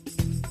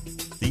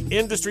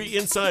Industry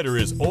Insider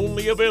is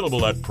only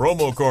available at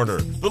Promo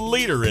Corner, the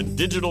leader in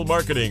digital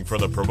marketing for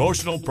the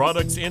promotional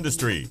products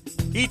industry.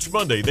 Each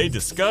Monday, they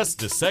discuss,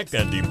 dissect,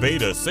 and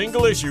debate a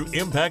single issue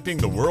impacting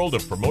the world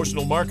of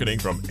promotional marketing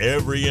from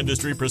every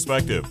industry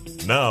perspective.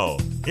 Now,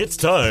 it's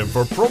time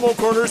for Promo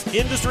Corner's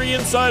Industry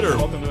Insider.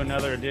 Welcome to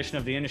another edition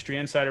of the Industry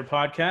Insider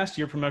Podcast,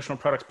 your promotional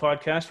products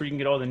podcast where you can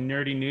get all the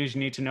nerdy news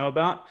you need to know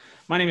about.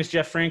 My name is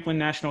Jeff Franklin,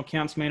 National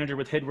Accounts Manager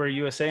with Headwear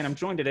USA, and I'm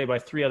joined today by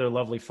three other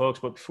lovely folks.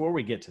 But before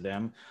we get to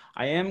them,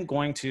 I am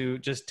going to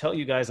just tell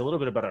you guys a little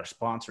bit about our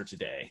sponsor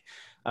today.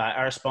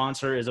 Our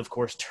sponsor is, of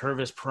course,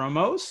 Tervis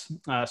Promos.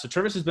 So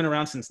Tervis has been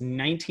around since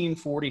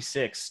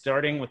 1946,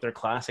 starting with their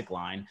classic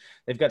line.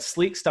 They've got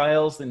sleek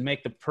styles that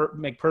make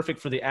perfect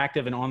for the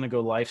active and on-the-go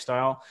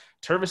lifestyle.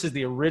 Tervis is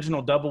the original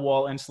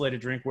double-wall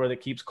insulated drinkware that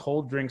keeps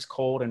cold drinks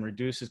cold and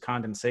reduces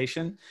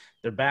condensation.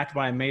 They're backed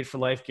by a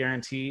made-for-life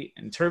guarantee,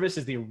 and Tervis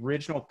is the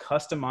original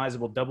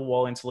customizable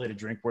double-wall insulated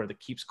drinkware that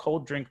keeps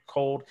cold drink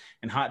cold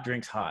and hot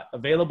drinks hot.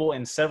 Available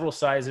in several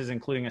sizes,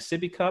 including a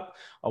sippy cup,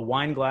 a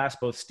wine glass,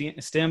 both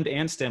stemmed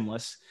and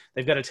stemless.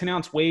 They've got a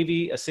 10-ounce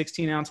wavy, a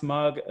 16-ounce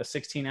mug, a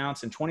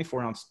 16-ounce and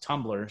 24-ounce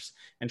tumblers,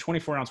 and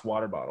 24-ounce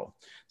water bottle.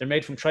 They're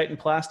made from Triton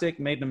plastic,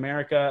 made in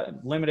America,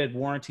 lifetime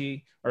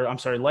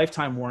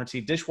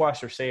warranty,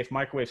 dishwasher safe,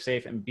 microwave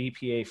safe, and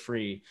BPA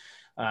free.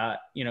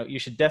 You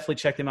should definitely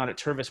check them out at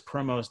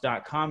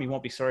tervispromos.com. You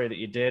won't be sorry that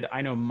you did.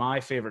 I know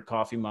my favorite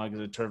coffee mug is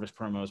a Tervis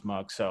Promos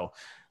mug. So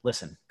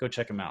listen, go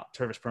check them out,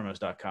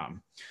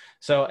 tervispromos.com.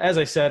 So as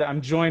I said, I'm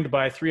joined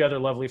by three other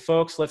lovely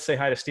folks. Let's say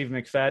hi to Steve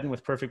McFadden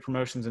with Perfect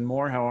Promotions and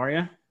More. How are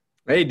you?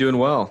 Hey, doing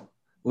well.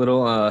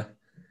 My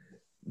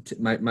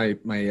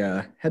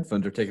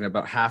headphones are taking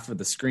about half of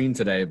the screen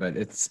today, but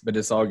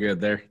it's all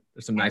good. There's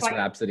some nice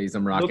Rhapsodies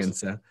I'm rocking.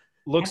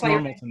 Looks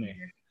normal to me.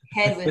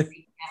 Head was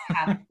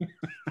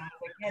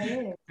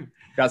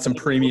Got some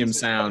premium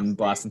sound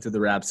blasting through the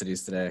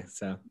Rhapsodies today.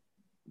 So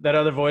that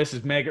other voice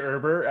is Meg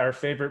Erber, our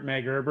favorite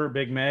Meg Erber,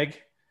 Big Meg.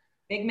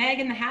 Big Meg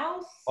in the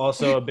house.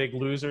 Also a big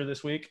loser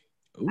this week.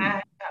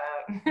 And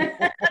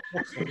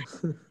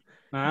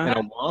a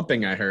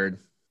whomping, I heard.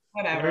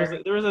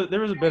 Whatever. There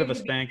was a bit of a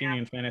spanking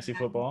in fantasy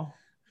football.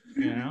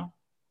 You know,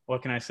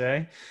 what can I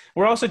say?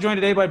 We're also joined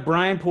today by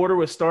Brian Porter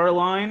with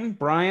Starline.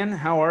 Brian,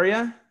 how are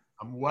you?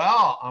 I'm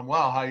well.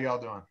 How y'all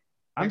doing?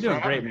 I'm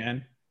doing great,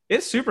 man.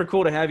 It's super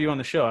cool to have you on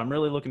the show. I'm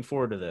really looking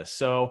forward to this.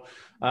 So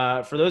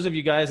for those of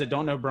you guys that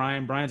don't know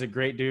Brian, Brian's a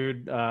great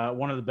dude,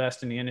 one of the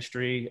best in the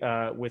industry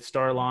with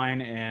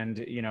Starline. And,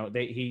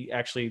 he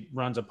actually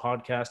runs a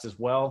podcast as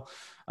well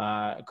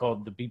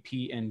called the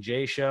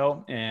BP&J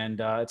Show.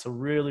 And it's a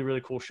really,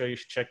 really cool show. You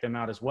should check them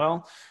out as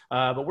well.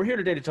 But we're here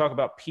today to talk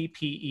about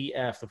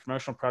PPEF, the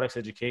Promotional Products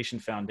Education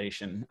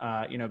Foundation,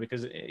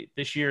 because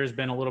this year has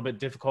been a little bit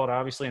difficult,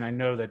 obviously. And I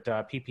know that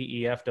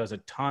PPEF does a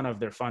ton of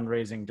their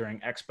fundraising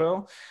during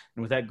Expo.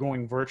 And with that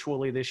going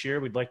virtually this year,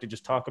 we'd like to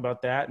just talk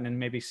about that and then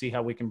maybe see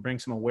how we can bring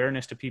some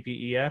awareness to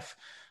PPEF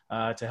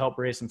to help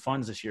raise some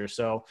funds this year.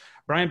 So,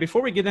 Brian,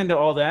 before we get into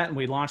all that and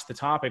we launch the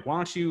topic, why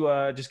don't you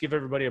just give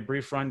everybody a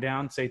brief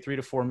rundown, say 3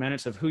 to 4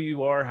 minutes of who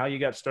you are, how you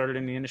got started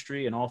in the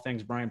industry, and all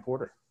things Brian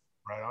Porter.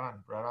 Right on.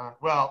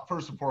 Well,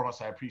 first and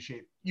foremost, I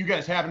appreciate you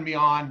guys having me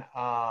on.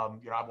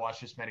 I've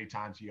watched this many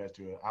times. You guys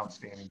do an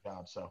outstanding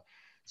job. So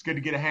it's good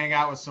to get to hang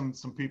out with some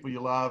people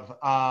you love.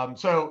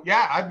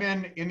 I've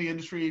been in the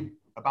industry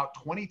about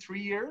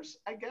 23 years,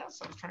 I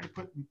guess. I was trying to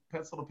put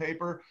pencil to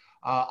paper,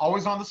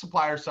 always on the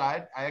supplier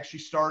side. I actually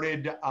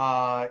started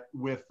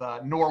with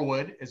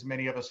Norwood, as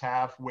many of us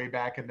have, way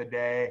back in the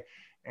day,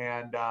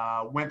 and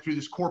went through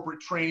this corporate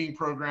training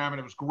program,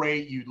 and it was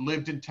great. You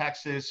lived in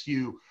Texas.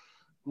 You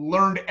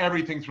learned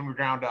everything from the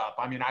ground up.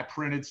 I mean, I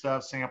printed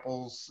stuff,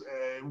 samples,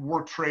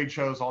 worked trade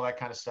shows, all that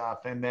kind of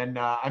stuff. And then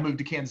I moved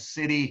to Kansas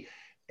City,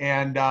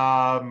 and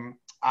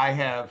I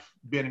have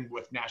been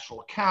with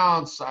national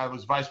accounts. I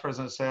was vice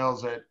president of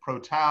sales at Pro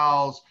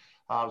Towels.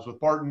 I was with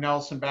Barton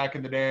Nelson back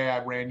in the day.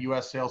 I ran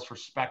U.S. sales for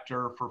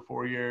Spectre for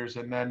 4 years.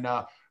 And then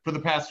for the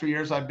past 3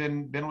 years, I've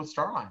been with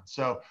Starline.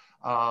 So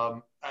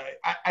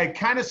I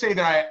kind of say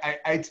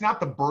that it's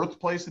not the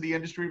birthplace of the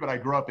industry, but I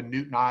grew up in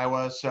Newton,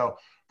 Iowa. So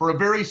for a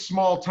very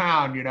small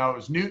town, it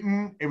was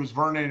Newton, it was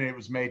Vernon, and it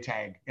was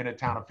Maytag in a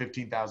town of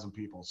 15,000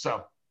 people.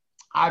 So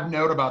I've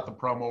known about the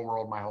promo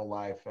world my whole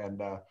life.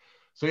 And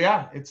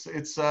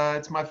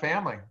it's my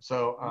family.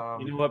 So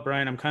you know what,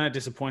 Brian? I'm kind of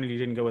disappointed you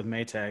didn't go with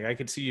Maytag. I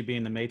could see you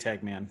being the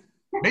Maytag man.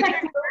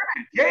 Maytag,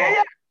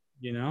 yeah.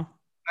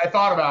 I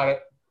thought about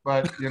it,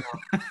 but the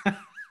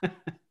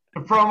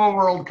promo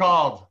world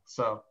called.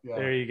 So yeah.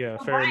 There you go.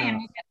 So Fair Brian,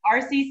 enough.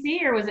 was it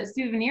RCC or was it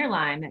Souvenir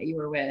Line that you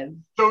were with?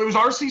 So it was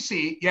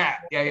RCC. Yeah.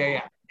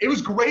 It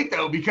was great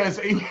though, because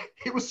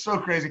it was so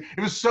crazy.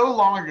 It was so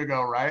long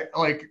ago, right?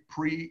 Like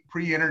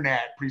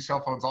pre-internet,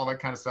 pre-cell phones, all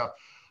that kind of stuff.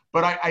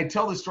 But I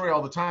tell this story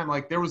all the time.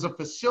 Like there was a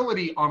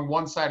facility on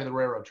one side of the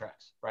railroad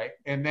tracks, right?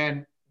 And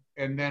then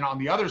on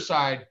the other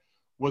side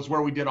was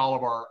where we did all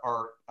of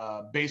our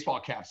baseball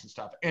caps and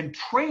stuff. And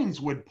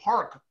trains would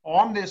park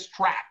on this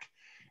track.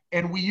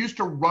 And we used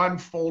to run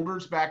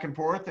folders back and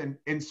forth.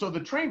 And so the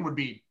train would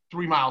be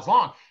 3 miles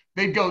long.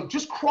 they'd go,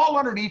 just crawl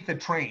underneath the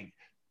train.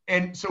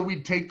 And so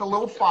we'd take the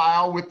little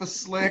file with the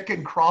slick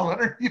and crawl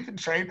underneath the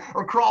train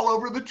or crawl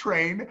over the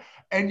train,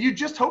 and you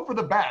just hope for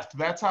the best.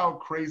 That's how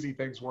crazy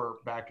things were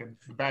back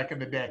in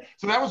the day.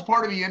 So that was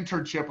part of the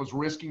internship, was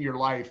risking your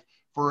life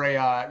for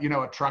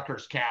a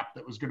trucker's cap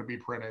that was going to be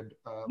printed.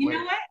 You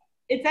know what?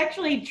 It's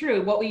actually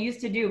true. What we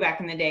used to do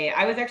back in the day,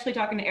 I was actually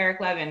talking to Eric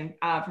Levin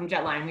from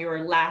Jetline. We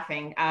were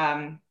laughing,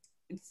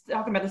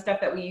 talking about the stuff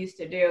that we used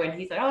to do. And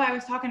he said, oh, I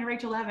was talking to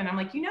Rachel Levin. I'm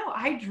like,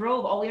 I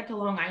drove all the way up to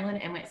Long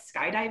Island and went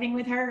skydiving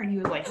with her. And he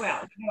was like,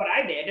 well, you know what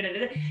I did?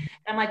 And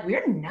I'm like,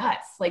 we're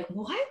nuts. Like,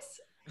 what?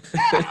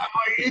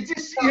 It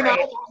just,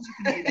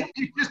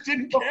 you just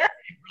didn't care.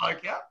 You're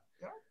like, yeah.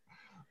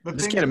 I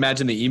just can't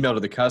imagine the email to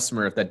the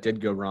customer if that did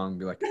go wrong.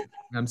 Be like,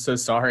 I'm so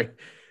sorry.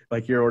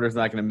 Like, your order's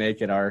not going to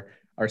make it. Our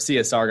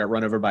CSR got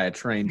run over by a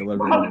train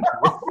delivering.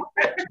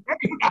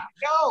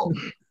 No,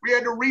 we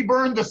had to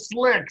reburn the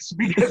slicks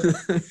because.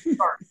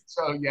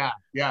 So yeah.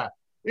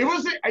 It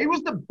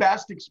was the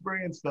best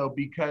experience though,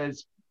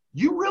 because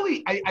you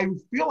really, I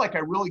feel like I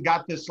really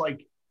got this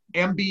like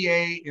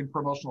MBA in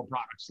promotional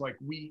products. Like,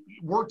 we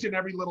worked in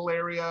every little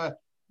area,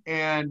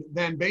 and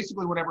then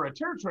basically whenever a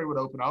territory would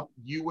open up,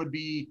 you would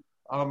be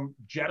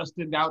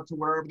jettisoned out to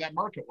wherever that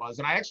market was.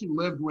 And I actually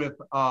lived with,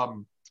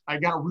 I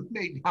got a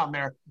roommate down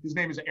there. His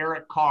name is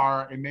Eric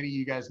Carr, and many of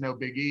you guys know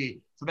Big E.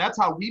 So that's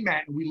how we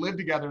met, and we lived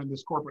together in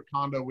this corporate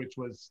condo, which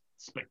was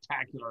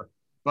spectacular.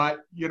 But,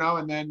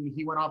 and then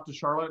he went off to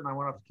Charlotte, and I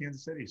went off to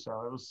Kansas City.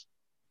 So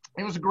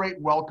it was a great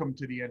welcome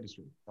to the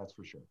industry. That's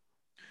for sure.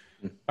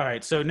 All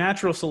right. So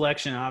natural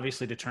selection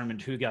obviously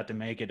determined who got to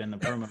make it in the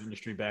promo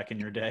industry back in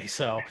your day.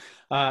 So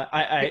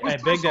I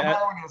beg to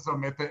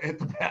Darwinism at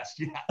the best.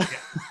 Yeah.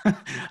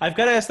 I've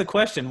got to ask the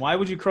question, why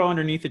would you crawl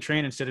underneath the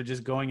train instead of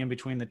just going in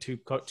between the two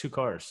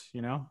cars,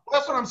 Well,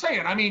 that's what I'm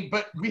saying. I mean,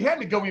 but we had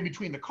to go in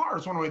between the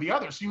cars one way or the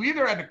other. So you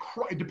either had to,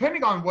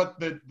 depending on what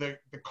the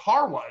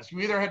car was,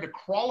 you either had to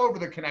crawl over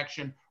the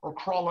connection or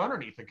crawl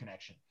underneath the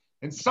connection.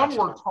 And some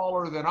were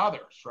taller than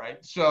others,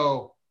 right?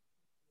 So,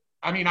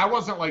 I mean, I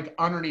wasn't like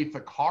underneath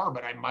the car,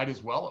 but I might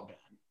as well have been.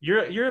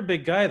 You're a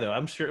big guy though.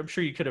 I'm sure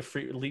you could have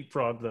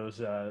leapfrogged those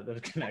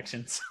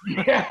connections.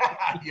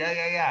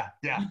 Yeah.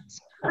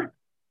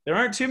 There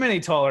aren't too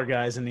many taller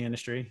guys in the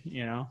industry,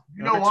 You know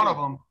one of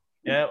them.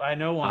 Yeah, I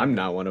know one. I'm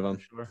not one of them.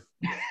 Sure.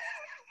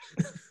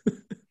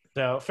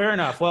 So fair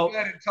enough. Well,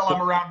 until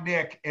I'm around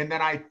Nick, and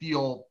then I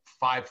feel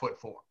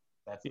 5'4".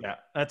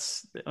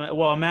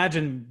 Well,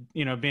 imagine,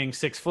 being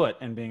 6 foot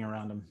and being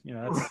around him,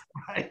 that's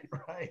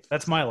right.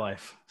 That's my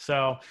life.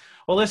 So,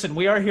 well, listen,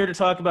 we are here to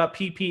talk about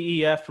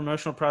PPEF,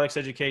 Promotional Products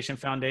Education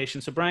Foundation.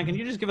 So Brian, can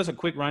you just give us a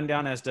quick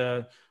rundown as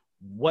to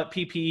what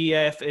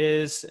PPEF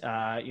is,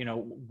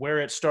 where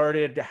it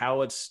started,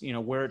 how it's,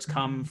 where it's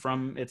come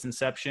from its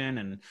inception,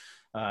 and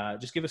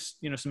just give us,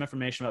 some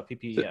information about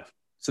PPEF.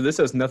 So this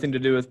has nothing to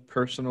do with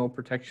Personal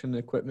Protection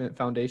Equipment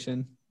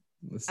Foundation.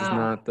 This is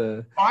not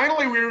the.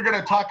 Finally, we were going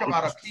to talk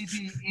about a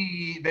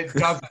PPE that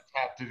doesn't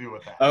have to do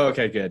with that. Oh,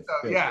 okay, good.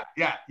 So, good.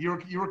 Yeah, you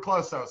were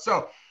close though.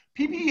 So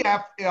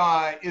PPEF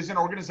is an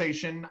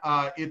organization.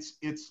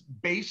 It's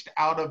based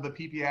out of the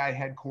PPI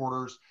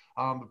headquarters,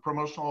 the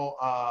Promotional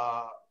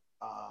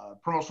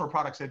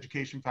Products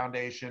Education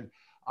Foundation.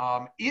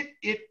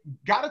 It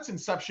got its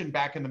inception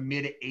back in the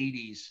mid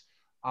 '80s,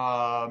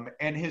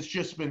 and has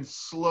just been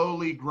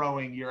slowly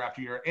growing year after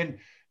year.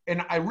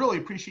 And I really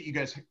appreciate you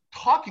guys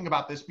talking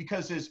about this,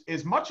 because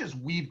as much as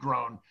we've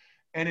grown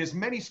and as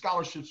many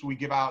scholarships we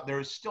give out,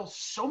 there is still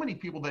so many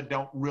people that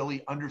don't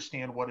really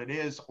understand what it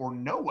is or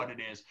know what it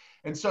is.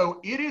 And so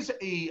it is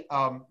a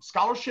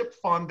scholarship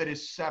fund that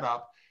is set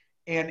up,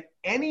 and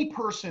any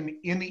person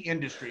in the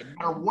industry, no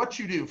matter what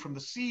you do, from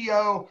the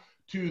CEO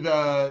to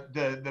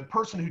the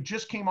person who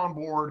just came on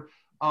board,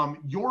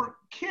 your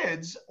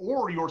kids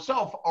or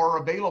yourself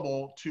are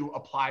available to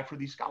apply for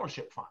these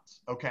scholarship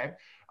funds. Okay.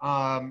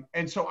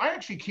 And so I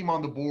actually came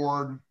on the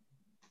board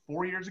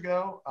 4 years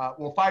ago,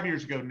 5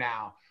 years ago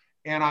now,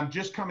 and I'm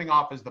just coming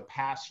off as the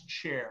past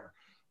chair.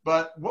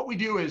 But what we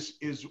do is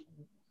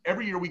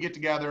every year we get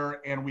together,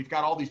 and we've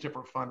got all these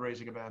different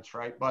fundraising events,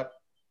 right? But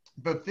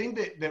the thing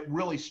that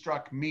really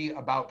struck me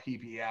about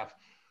PPF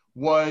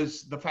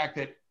was the fact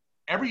that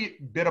every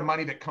bit of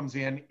money that comes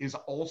in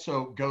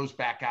goes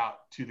back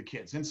out to the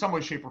kids in some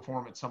way, shape, or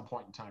form at some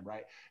point in time,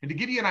 right? And to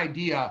give you an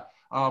idea,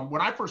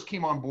 when I first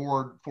came on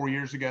board 4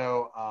 years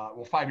ago,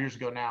 5 years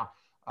ago now,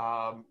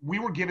 we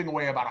were giving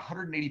away about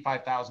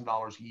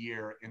 $185,000 a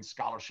year in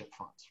scholarship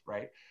funds,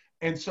 right?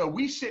 And so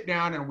we sit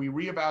down and we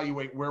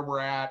reevaluate where we're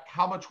at,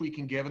 how much we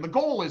can give. And the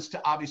goal is to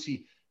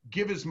obviously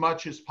give as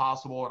much as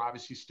possible and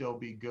obviously still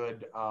be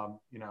good,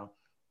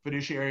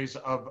 fiduciaries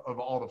of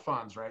all the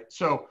funds, right?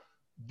 So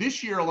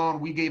this year alone,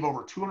 we gave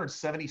over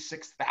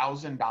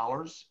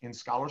 $276,000 in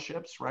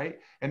scholarships, right?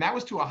 And that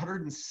was to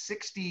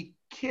 160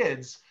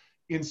 kids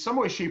in some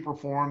way, shape, or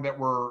form that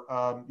were,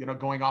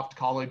 going off to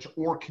college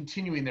or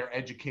continuing their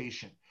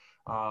education.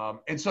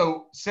 And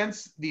so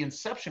since the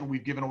inception,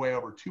 we've given away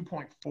over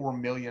 $2.4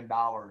 million.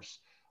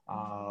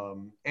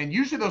 And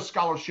usually those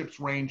scholarships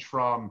range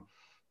from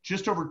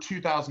just over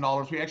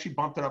 $2,000. We actually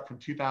bumped it up from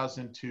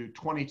 $2,000 to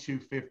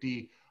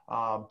 $2,250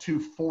 to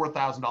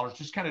 $4,000,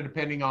 just kind of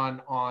depending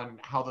on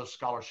how those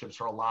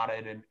scholarships are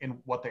allotted and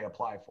what they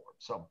apply for.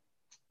 So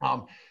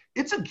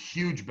it's a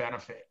huge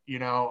benefit, you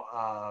know,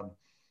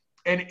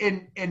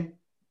 and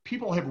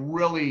people have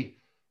really,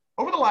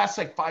 over the last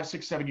like 5,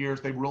 6, 7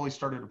 years, they really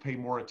started to pay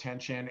more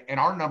attention, and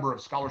our number of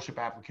scholarship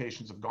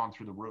applications have gone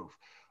through the roof.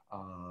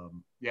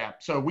 Yeah,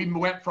 so we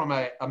went from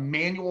a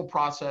manual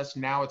process.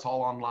 Now it's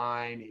all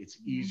online. It's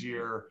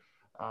easier,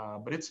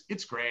 but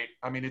it's great.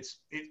 I mean,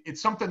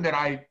 it's something that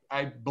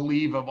I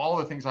believe, of all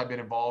the things I've been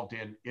involved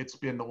in, it's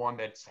been the one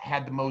that's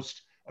had the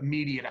most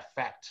immediate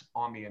effect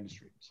on the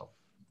industry. So,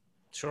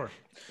 sure.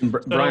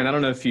 Brian, I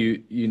don't know if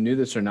you knew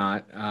this or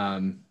not.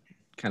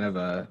 Kind of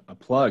a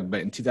plug, but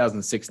in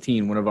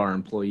 2016, one of our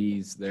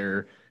employees,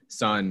 their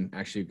son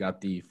actually got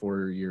the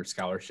 4-year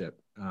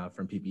scholarship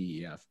from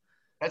PPEF.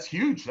 That's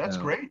huge. That's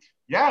great.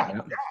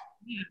 Yeah.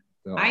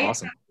 So, I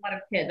awesome. have a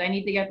lot of kids. I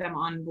need to get them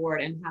on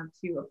board and have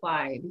to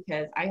apply,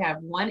 because I have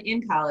one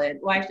in college.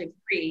 Well, actually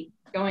 3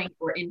 going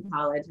for in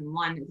college, and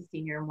one is a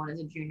senior and one is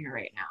a junior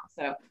right now.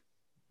 So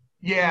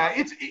yeah,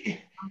 it's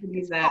great.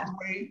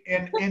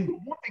 And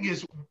one thing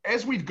is,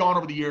 as we've gone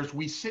over the years,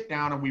 we sit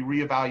down and we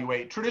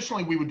reevaluate.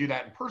 Traditionally, we would do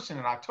that in person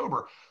in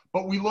October,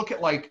 but we look at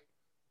like,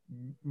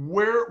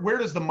 where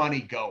does the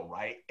money go,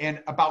 right?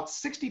 And about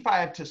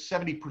 65 to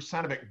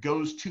 70% of it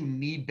goes to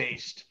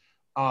need-based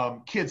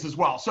kids as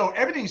well. So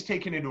everything's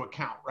taken into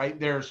account, right?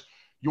 There's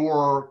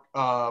your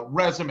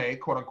resume,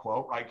 quote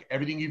unquote, like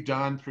everything you've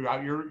done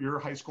throughout your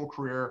high school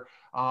career.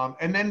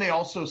 And then they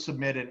also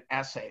submit an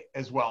essay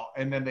as well.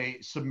 And then they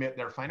submit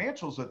their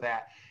financials with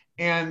that.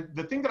 And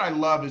the thing that I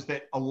love is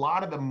that a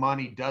lot of the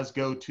money does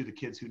go to the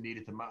kids who need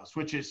it the most,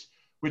 which is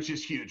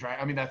huge, right?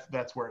 I mean,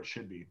 that's where it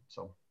should be.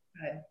 So,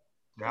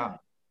 yeah.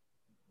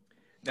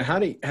 Now, how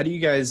do you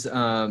guys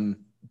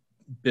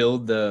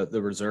build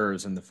the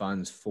reserves and the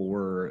funds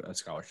for a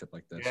scholarship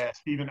like this? Yeah,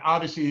 Stephen,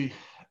 obviously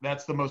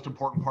that's the most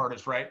important part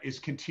is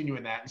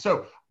continuing that. And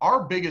so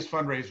our biggest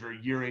fundraiser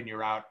year in,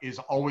 year out is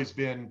always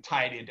been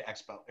tied into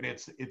Expo. And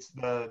it's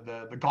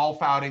the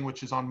golf outing,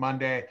 which is on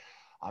Monday.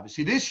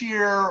 Obviously this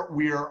year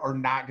we are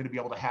not going to be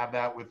able to have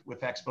that with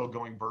Expo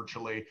going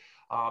virtually.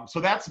 So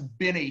that's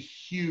been a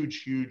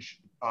huge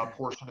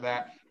portion of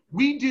that.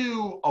 We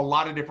do a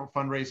lot of different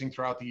fundraising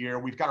throughout the year.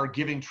 We've got our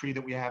giving tree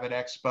that we have at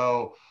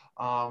Expo.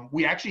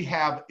 We actually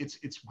have,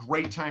 it's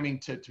great timing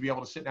to be able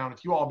to sit down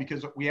with you all,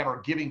 because we have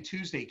our Giving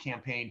Tuesday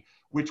campaign,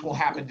 which will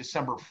happen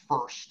December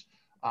 1st.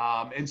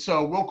 And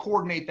so we'll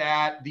coordinate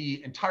that.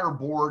 The entire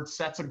board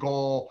sets a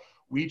goal.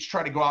 We each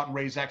try to go out and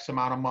raise X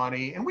amount of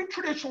money. And we've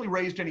traditionally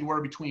raised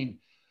anywhere between,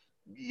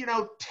 you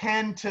know,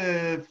 10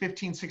 to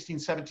 15, 16,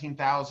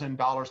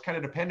 $17,000, kind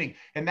of depending.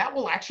 And that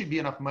will actually be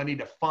enough money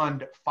to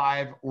fund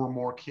 5 or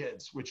more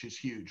kids, which is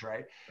huge,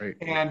 right?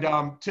 And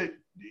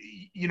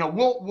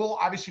we'll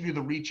obviously do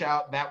the reach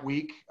out that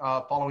week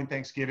following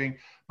Thanksgiving.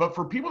 But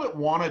for people that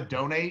want to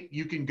donate,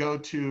 you can go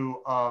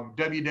to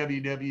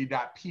www.ppef.us,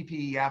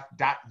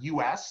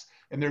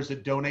 and there's a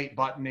donate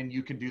button, and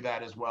you can do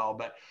that as well.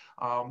 But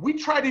we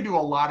try to do a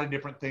lot of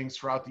different things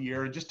throughout the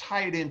year and just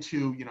tie it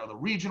into, you know, the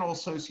regional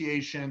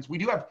associations. We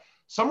do have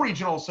some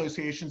regional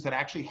associations that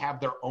actually have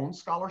their own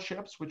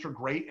scholarships, which are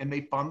great, and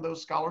they fund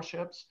those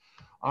scholarships.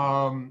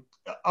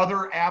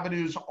 Other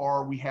avenues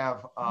are, we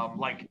have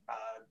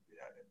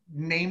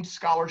named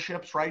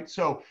scholarships, right?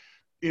 So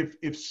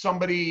if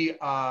somebody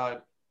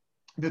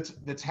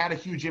that's had a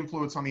huge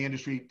influence on the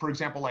industry, for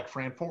example, like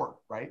Fran Ford,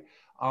 right?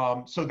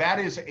 So that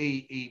is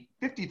a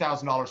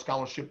 $50,000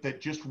 scholarship that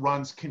just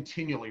runs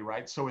continually,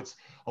 right? So it's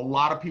a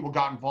lot of people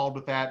got involved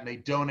with that, and they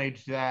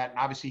donated to that. And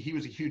obviously he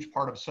was a huge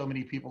part of so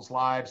many people's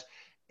lives.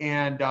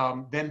 And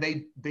then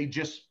they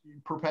just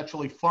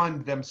perpetually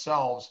fund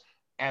themselves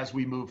as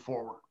we move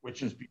forward,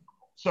 which is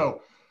beautiful.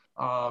 So,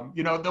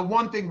 the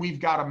one thing we've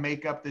got to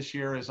make up this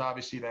year is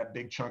obviously that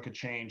big chunk of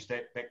change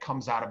that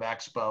comes out of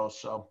Expo.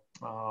 So,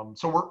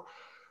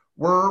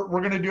 we're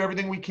going to do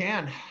everything we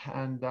can.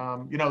 And,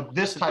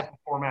 this type of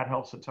format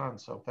helps a ton.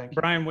 So thank you.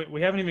 Brian,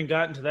 we haven't even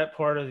gotten to that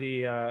part of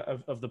the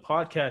of the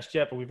podcast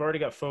yet, but we've already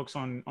got folks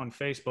on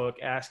Facebook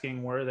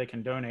asking where they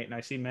can donate. And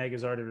I see Meg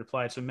has already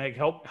replied. So Meg,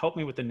 help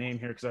me with the name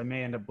here, because I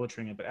may end up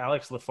butchering it. But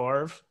Alex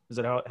Lafarve, is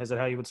that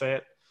how you would say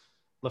it?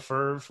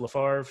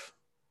 Lafarve?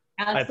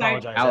 I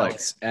apologize.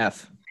 Alex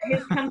F.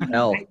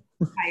 L.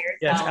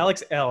 Yeah, it's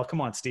Alex L.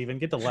 Come on, Steven.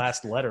 Get the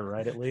last letter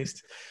right, at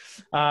least.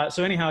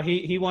 So anyhow,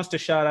 he wants to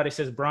shout out. He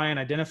says, Brian,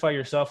 identify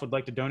yourself, would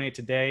like to donate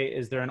today.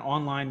 Is there an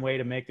online way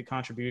to make the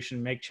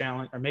contribution,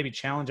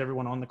 challenge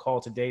everyone on the call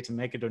today to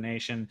make a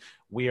donation?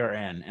 We are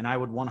in. And I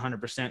would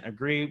 100%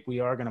 agree. We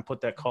are going to put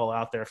that call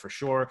out there for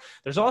sure.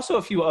 There's also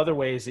a few other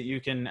ways that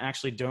you can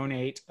actually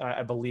donate,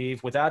 I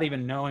believe, without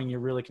even knowing you're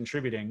really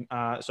contributing.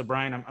 So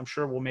Brian, I'm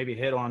sure we'll maybe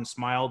hit on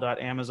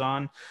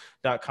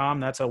smile.amazon.com.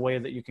 That's a way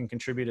that you can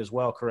contribute as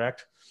well, correct?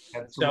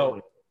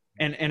 Absolutely. So,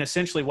 and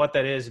essentially what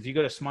that is, if you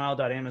go to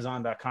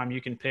smile.amazon.com,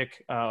 you can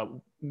pick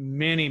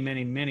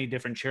many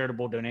different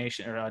charitable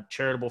donation or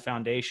charitable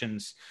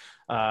foundations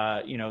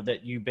that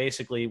you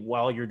basically,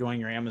 while you're doing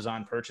your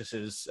Amazon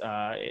purchases,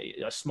 a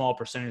small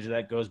percentage of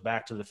that goes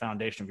back to the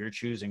foundation of your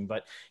choosing,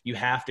 but you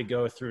have to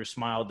go through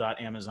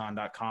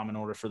smile.amazon.com in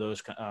order for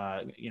those,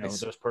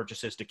 those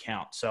purchases to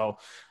count. So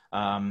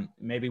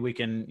maybe we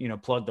can,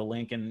 plug the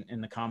link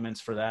in the comments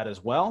for that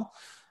as well.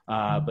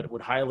 But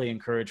would highly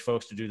encourage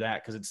folks to do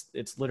that, because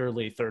it's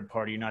literally third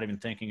party. You're not even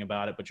thinking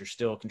about it, but you're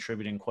still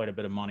contributing quite a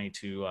bit of money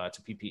to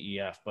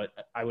PPEF. But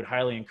I would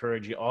highly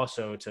encourage you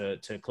also to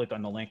click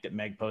on the link that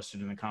Meg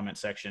posted in the comment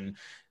section.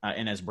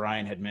 And as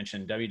Brian had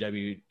mentioned,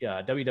 www.ppef.us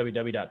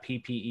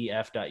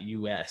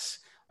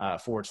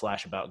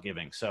 /about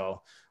giving.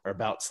 So, or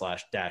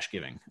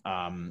about/giving.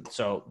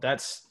 So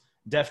that's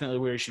definitely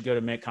where you should go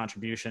to make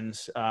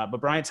contributions. But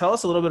Brian, tell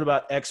us a little bit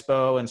about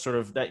Expo and sort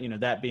of that,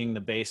 that being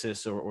the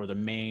basis or the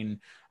main,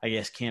 I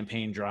guess,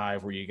 campaign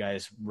drive where you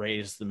guys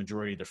raise the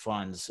majority of the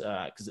funds.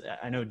 Because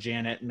I know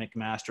Janet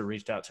McMaster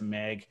reached out to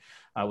Meg,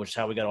 which is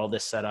how we got all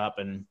this set up.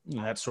 And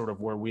that's sort of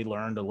where we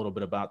learned a little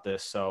bit about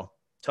this. So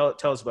tell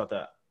us about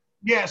that.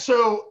 Yeah,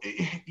 so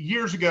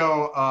years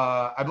ago,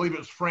 I believe it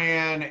was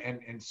Fran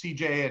and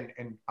CJ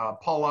and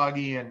Paul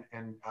Loggy and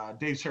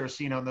Dave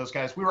Saraceno and those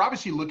guys. We were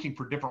obviously looking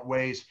for different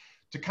ways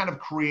to kind of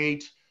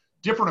create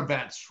different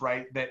events,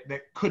 right,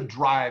 that could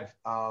drive,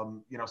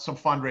 some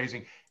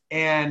fundraising.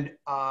 And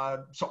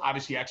so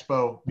obviously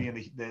Expo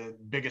being the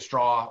biggest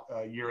draw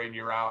year in,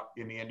 year out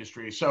in the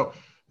industry. So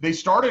they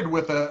started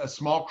with a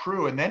small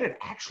crew, and then it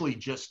actually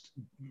just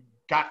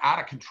got out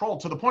of control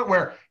to the point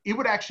where it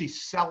would actually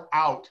sell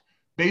out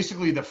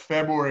basically the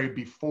February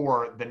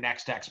before the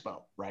next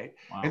Expo, right?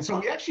 Wow. And so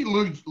we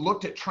actually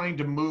looked at trying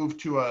to move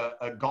to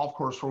a golf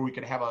course where we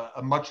could have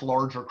a much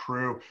larger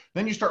crew.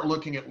 Then you start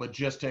looking at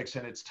logistics,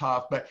 and it's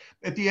tough. But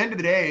at the end of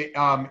the day,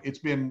 it's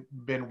been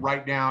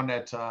right down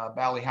at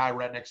Valley High,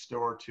 right next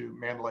door to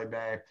Mandalay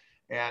Bay.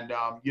 And,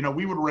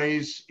 we would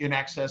raise in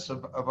excess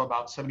of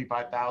about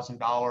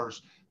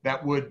 $75,000.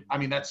 That would,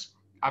 that's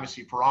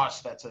obviously for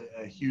us, that's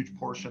a huge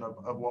portion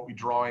of what we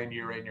draw in,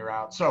 year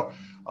out. So,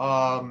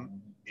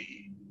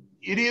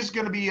 it is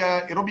going to be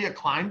it'll be a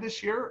climb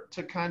this year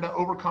to kind of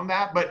overcome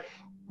that. But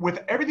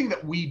with everything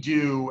that we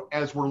do,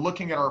 as we're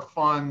looking at our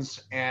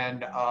funds,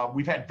 and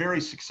we've had very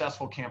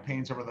successful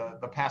campaigns over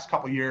the past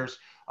couple of years.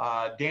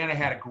 Dana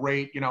had a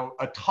great,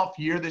 a tough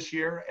year this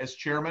year as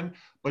chairman,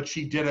 but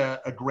she did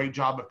a great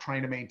job of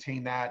trying to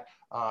maintain that.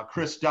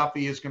 Chris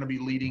Duffy is going to be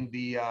leading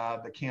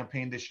the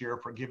campaign this year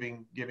for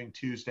Giving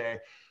Tuesday.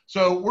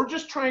 So we're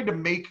just trying to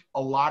make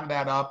a lot of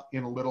that up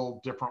in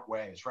little different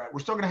ways, right? We're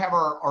still going to have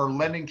our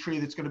lending tree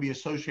that's going to be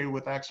associated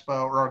with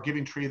Expo, or our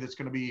giving tree that's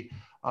going to be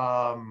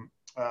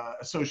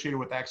associated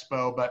with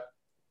Expo, but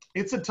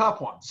it's a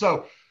tough one.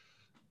 So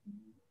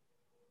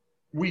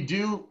we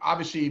do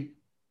obviously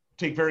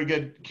take very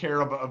good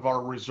care of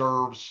our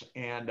reserves,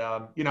 and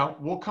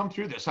we'll come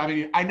through this.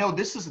 I know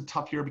this is a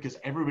tough year because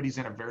everybody's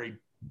in a very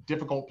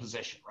difficult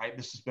position, right?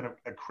 This has been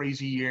a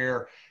crazy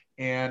year,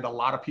 and a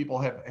lot of people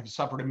have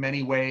suffered in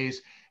many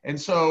ways. And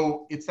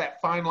so it's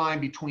that fine line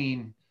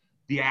between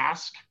the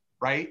ask,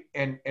 right,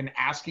 and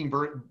asking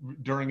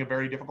during a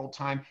very difficult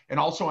time, and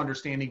also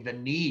understanding the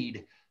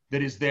need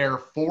that is there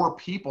for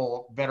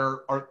people that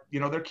are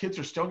their kids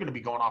are still going to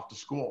be going off to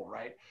school,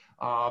 right?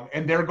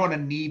 And they're going to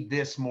need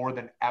this more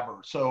than ever.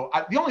 So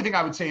the only thing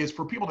I would say is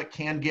for people that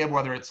can give,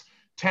 whether it's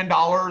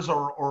 $10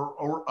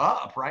 or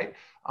up, right?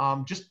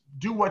 Just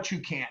do what you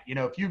can.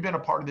 If you've been a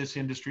part of this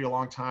industry a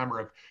long time,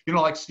 or if,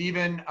 like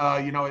Steven,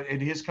 in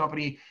his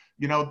company,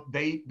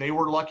 they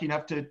were lucky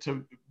enough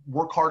to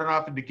work hard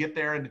enough and to get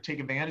there and to take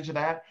advantage of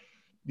that.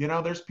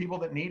 There's people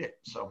that need it.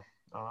 So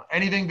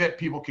anything that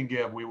people can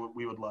give, we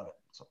would love it.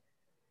 So.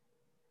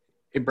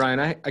 Hey, Brian,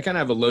 I kind of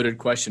have a loaded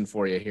question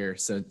for you here.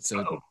 So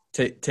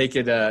take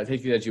it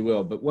as you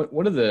will. But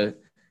one of the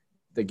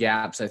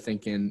gaps I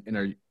think in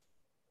our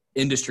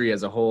industry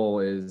as a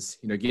whole is,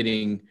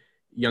 getting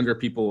younger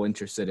people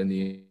interested in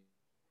the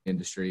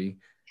industry,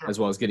 sure, as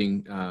well as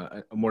getting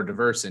a more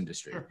diverse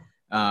industry. Sure.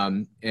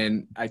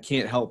 And I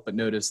can't help but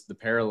notice the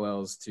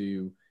parallels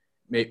to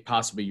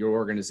possibly your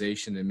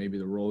organization and maybe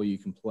the role you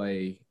can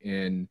play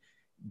in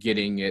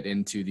getting it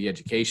into the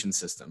education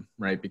system,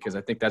 right? Because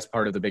I think that's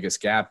part of the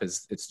biggest gap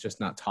is it's just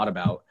not taught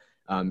about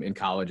in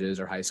colleges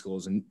or high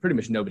schools, and pretty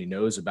much nobody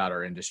knows about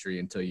our industry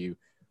until you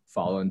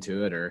fall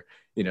into it, or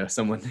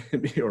someone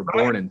or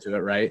born into it,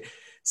 right?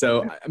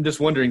 So I'm just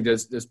wondering,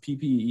 does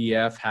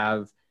PPEF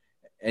have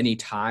any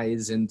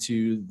ties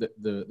into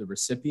the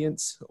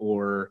recipients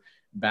or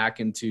back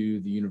into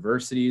the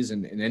universities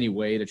in any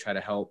way to try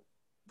to help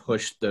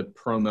push the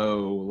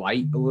promo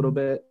light a little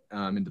bit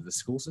into the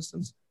school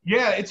systems?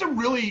 Yeah, it's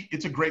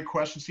a great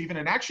question, Stephen.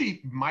 And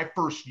actually my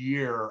first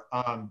year,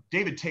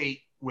 David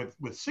Tate with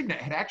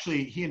Signet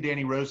he and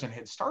Danny Rosen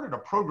had started a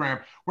program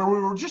where we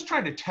were just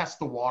trying to test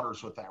the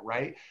waters with that,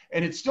 right?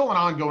 And it's still an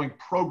ongoing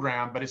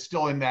program, but it's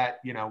still in that,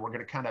 we're going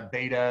to kind of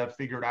beta,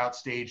 figure it out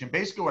stage. And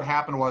basically what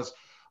happened was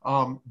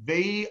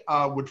they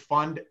would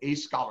fund a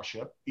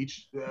scholarship,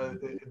 each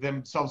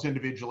themselves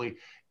individually,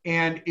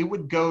 and it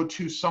would go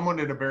to someone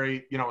at a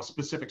very, a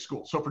specific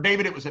school. So for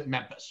David, it was at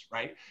Memphis,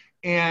 right?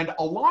 And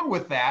along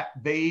with that,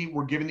 they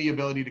were given the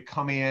ability to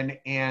come in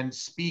and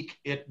speak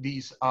at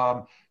these,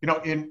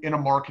 in a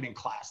marketing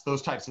class,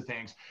 those types of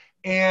things.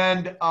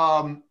 And,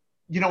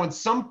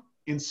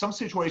 in some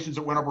situations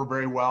it went over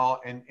very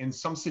well. And in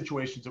some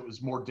situations it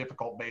was more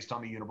difficult based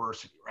on the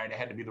university, right? It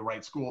had to be the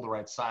right school, the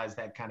right size,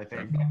 that kind of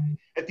thing.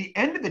 But at the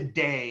end of the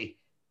day,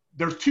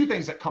 there's two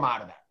things that come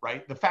out of that,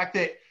 right? The fact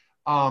that,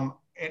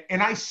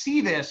 and I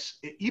see this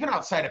even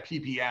outside of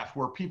PPF,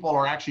 where people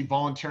are actually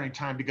volunteering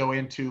time to go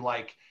into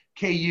like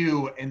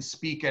KU and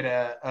speak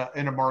at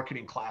in a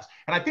marketing class.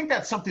 And I think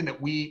that's something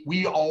that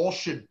we all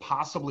should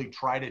possibly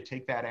try to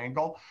take that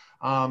angle.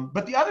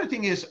 But the other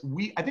thing is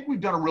I think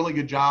we've done a really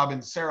good job,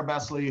 and Sarah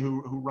Besley,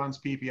 who runs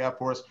PPF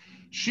for us,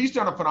 she's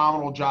done a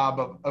phenomenal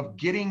job of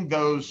getting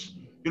those,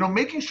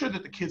 making sure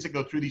that the kids that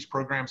go through these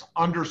programs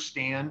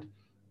understand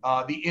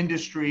the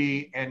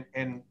industry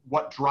and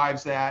what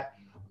drives that.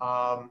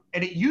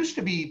 And it used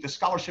to be the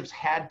scholarships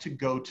had to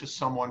go to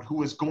someone who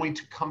was going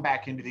to come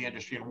back into the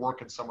industry and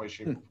work in some way,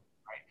 shape, or form,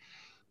 right?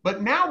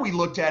 But now we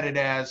looked at it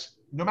as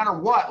no matter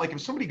what, like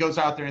if somebody goes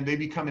out there and they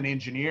become an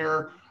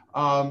engineer,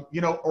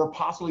 or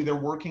possibly they're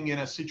working in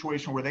a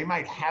situation where they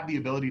might have the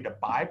ability to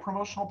buy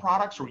promotional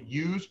products or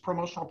use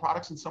promotional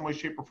products in some way,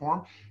 shape, or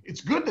form.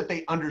 It's good that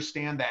they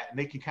understand that and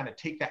they can kind of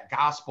take that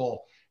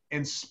gospel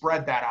and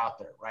spread that out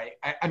there, right?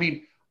 I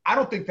mean, I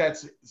don't think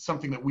that's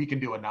something that we can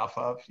do enough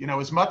of,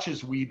 as much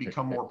as we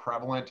become more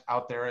prevalent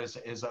out there as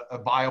a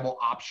viable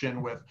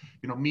option with,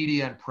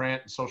 media and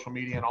print and social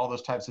media and all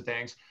those types of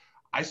things.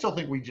 I still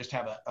think we just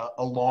have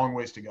a long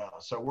ways to go.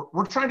 So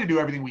we're trying to do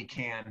everything we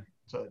can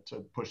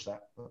to push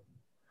that.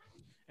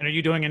 And are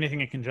you doing anything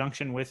in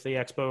conjunction with the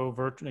Expo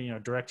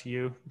direct to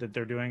you that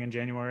they're doing in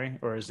January,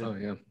 or is it? Oh,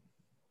 yeah.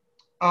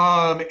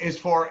 As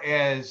far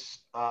as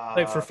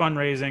like for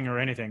fundraising or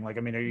anything, like,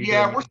 I mean, are you?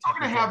 Yeah, we're still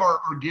going to have our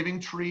giving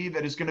tree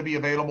that is going to be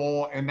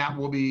available, and that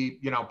will be,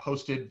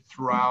 posted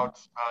throughout,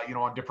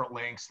 on different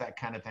links, that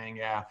kind of thing.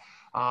 Yeah.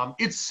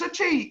 It's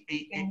such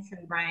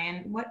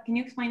Brian, what can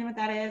you explain what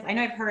that is? I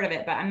know I've heard of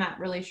it, but I'm not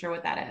really sure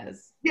what that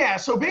is. Yeah.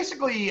 So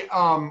basically,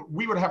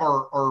 we would have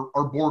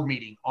our board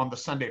meeting on the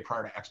Sunday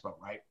prior to Expo,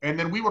 right? And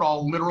then we would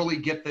all literally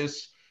get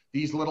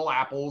these little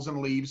apples and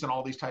leaves and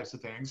all these types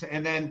of things.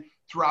 And then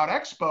throughout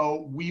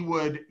Expo, we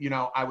would,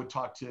 I would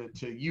talk to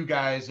you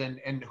guys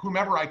and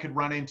whomever I could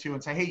run into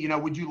and say, hey,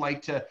 would you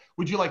like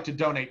to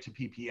donate to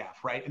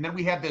PPF, right? And then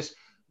we had this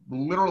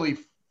literally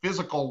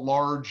physical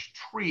large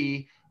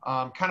tree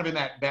kind of in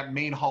that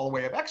main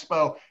hallway of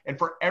Expo. And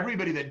for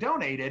everybody that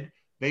donated,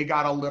 they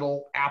got a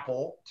little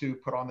apple to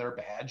put on their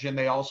badge, and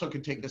they also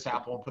could take this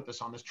apple and put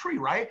this on this tree,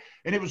 right?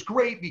 And it was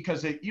great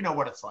because you know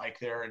what it's like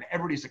there, and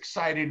everybody's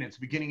excited, and it's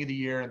the beginning of the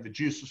year, and the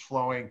juice is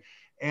flowing.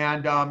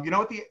 And at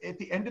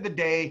the end of the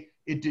day,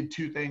 it did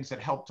two things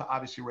that helped to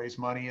obviously raise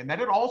money, and then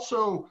it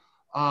also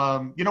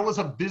was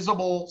a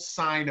visible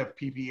sign of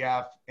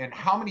PPF and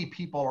how many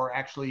people are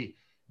actually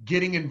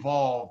getting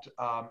involved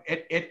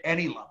at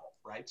any level,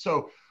 right?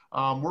 So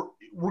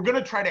we're going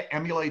to try to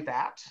emulate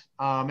that.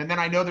 And then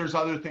I know there's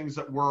other things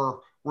that we're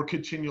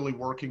continually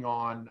working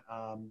on,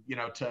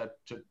 to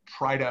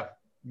try to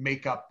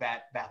make up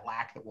that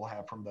lack that we'll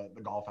have from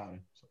the golf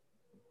outing. So.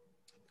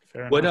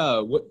 Fair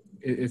enough. What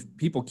if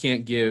people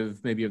can't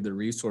give maybe of their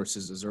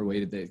resources, is there a way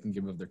that they can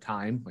give of their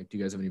time? Like, do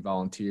you guys have any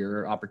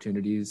volunteer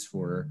opportunities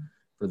for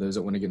those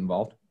that want to get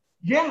involved?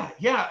 Yeah.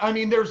 I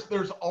mean,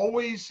 there's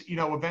always,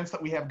 events that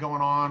we have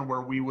going on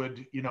where we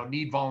would,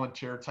 need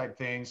volunteer type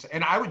things.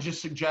 And I would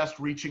just suggest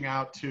reaching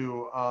out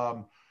to,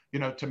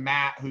 to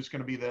Matt, who's going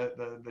to be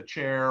the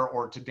chair,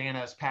 or to Dana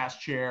as past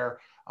chair.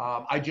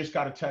 I just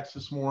got a text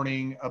this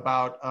morning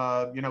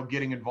about,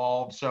 getting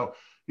involved. So,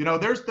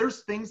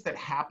 there's things that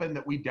happen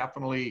that we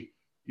definitely,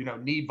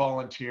 need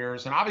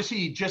volunteers. And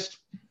obviously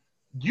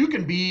you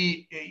can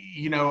be,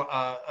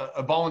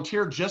 a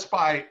volunteer just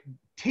by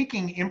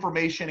taking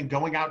information and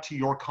going out to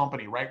your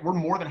company, right? We're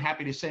more than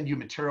happy to send you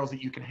materials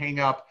that you can hang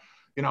up,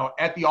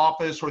 at the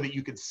office, or that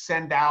you could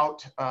send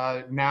out.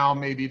 Now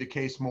maybe the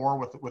case more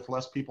with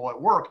less people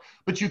at work,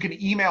 but you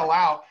can email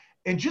out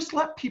and just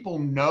let people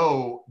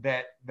know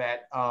that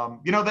that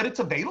it's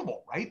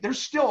available, right? There's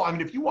still, I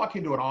mean, if you walk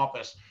into an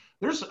office,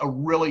 there's a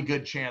really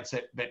good chance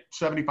that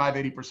 75,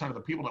 80% of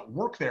the people that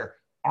work there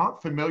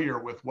aren't familiar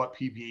with what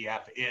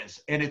PPF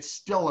is, and it's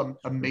still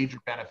a major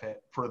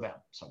benefit for them.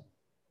 So.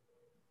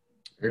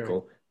 Very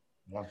cool.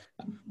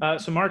 Yeah.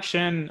 So Mark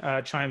Shen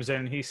chimes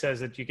in. He says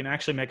that you can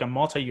actually make a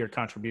multi-year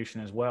contribution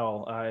as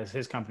well, as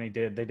his company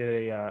did. They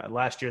did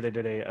last year they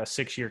did a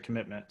 6-year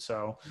commitment.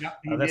 So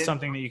that's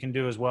something that you can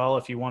do as well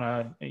if you want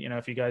to.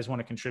 If you guys want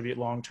to contribute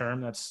long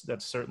term, that's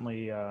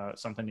certainly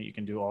something that you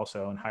can do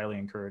also, and highly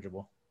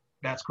encourageable.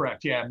 That's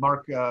correct. Yeah,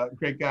 Mark,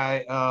 great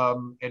guy,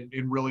 and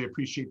really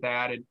appreciate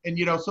that.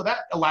 And so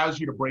that allows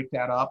you to break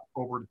that up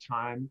over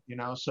time.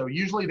 So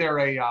usually they're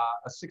a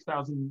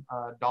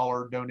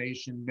 $6,000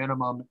 donation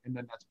minimum, and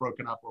then that's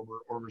broken up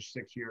over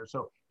 6 years.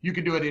 So you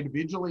can do it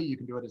individually, you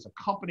can do it as a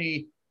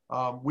company.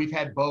 We've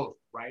had both,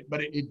 right?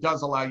 But it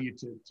does allow you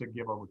to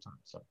give over time.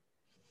 So.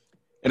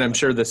 And I'm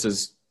sure this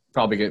is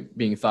probably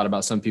being thought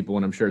about some people,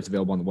 and I'm sure it's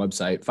available on the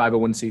website.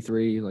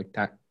 501c3, like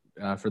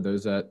for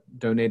those that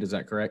donate. Is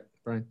that correct,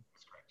 Brian?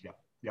 That's correct.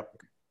 Yep.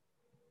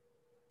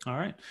 All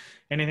right.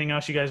 Anything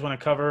else you guys want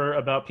to cover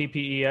about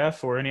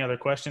PPEF or any other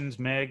questions?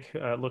 Meg,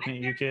 looking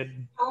at you,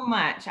 kid. So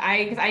much.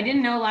 Because I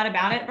didn't know a lot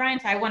about it, Brian,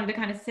 so I wanted to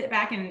kind of sit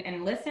back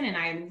and listen, and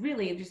I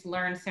really just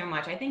learned so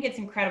much. I think it's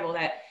incredible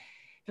that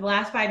for the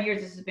last 5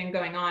 years this has been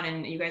going on,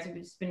 and you guys have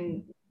just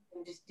been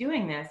just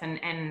doing this,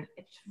 and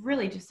it's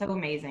really just so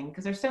amazing,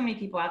 because there's so many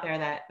people out there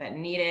that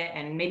need it,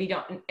 and maybe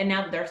don't, and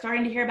now that they're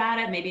starting to hear about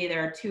it, maybe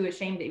they're too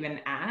ashamed to even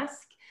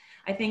ask.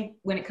 I think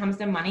when it comes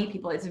to money,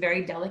 it's a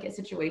very delicate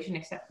situation,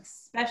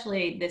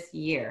 especially this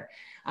year.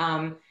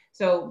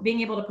 So being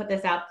able to put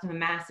this out to the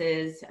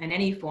masses in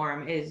any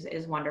form is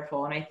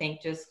wonderful. And I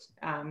think just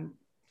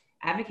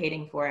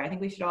advocating for it, I think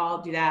we should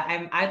all do that.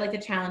 I'd like to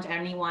challenge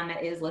anyone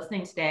that is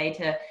listening today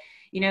to,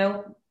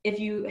 if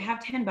you have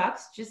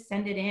 $10, just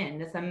send it in.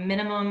 That's a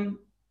minimum,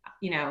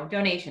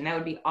 donation. That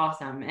would be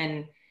awesome.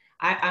 And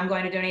I'm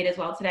going to donate as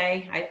well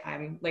today.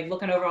 I'm like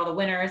looking over all the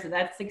winners. And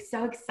that's like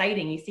so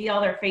exciting. You see all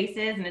their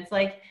faces, and it's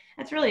like,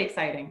 that's really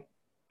exciting.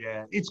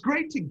 Yeah, it's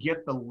great to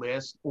get the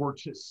list or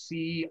to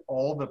see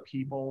all the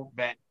people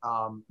that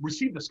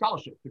received the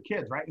scholarship, the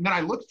kids, right? And then I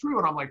looked through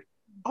and I'm like,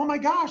 oh my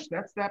gosh,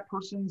 that's that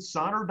person's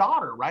son or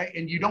daughter, right?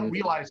 And you don't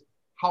realize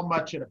how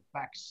much it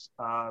affects,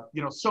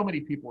 so many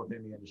people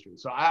within the industry.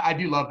 So I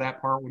do love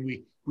that part when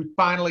we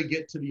finally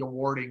get to the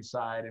awarding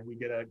side and we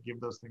get to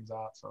give those things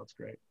out. So it's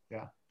great.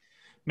 Yeah.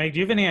 Meg, do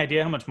you have any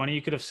idea how much money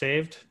you could have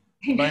saved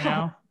by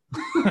now?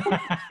 We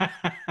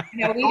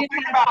Don't think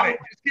about it.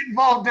 Just get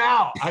involved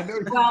now. I know.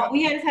 Well,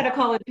 we just had a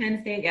call with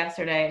Penn State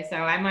yesterday, so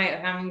I'm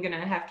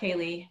gonna have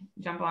Kaylee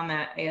jump on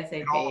that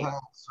ASAP. It all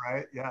helps,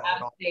 right? Yeah.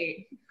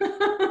 State.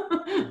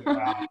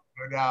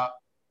 No doubt.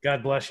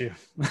 God bless you.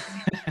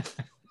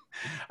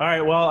 All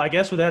right. Well, I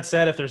guess with that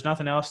said, if there's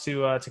nothing else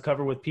to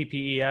cover with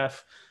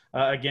PPEF,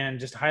 again,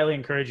 just highly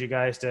encourage you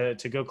guys to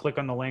go click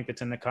on the link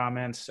that's in the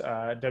comments,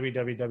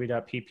 www.ppef.us.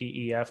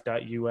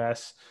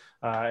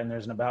 And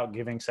there's an about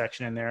giving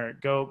section in there.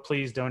 Go,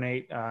 please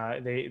donate.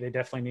 They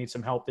definitely need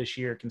some help this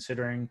year,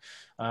 considering,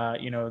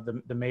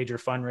 the major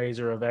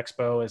fundraiser of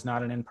Expo is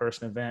not an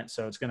in-person event.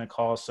 So it's going to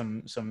cause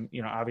some,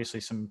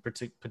 obviously some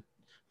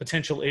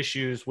potential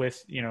issues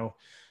with,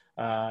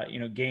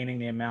 gaining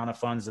the amount of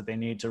funds that they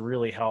need to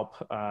really help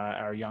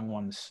our young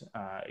ones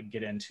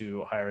get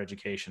into higher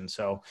education.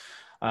 So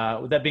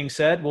with that being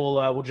said,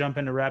 we'll jump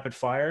into rapid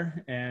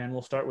fire, and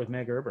we'll start with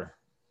Meg Erber.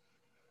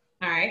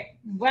 All right.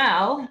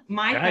 Well,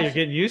 you're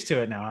getting used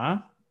to it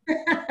now,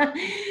 huh?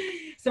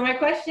 So my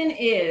question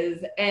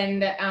is,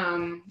 and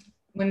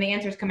when the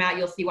answers come out,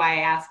 you'll see why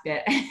I asked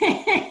it.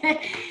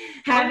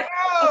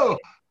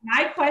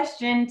 My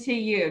question to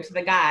you, to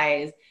the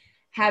guys,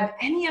 have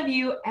any of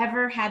you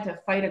ever had to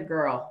fight a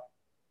girl?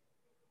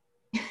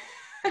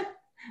 I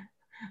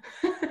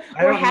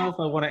don't know if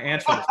I want to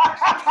answer this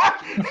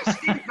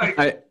question.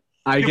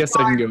 I guess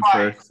I can go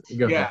first.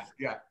 Go ahead.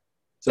 Yeah.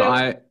 So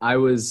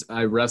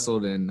I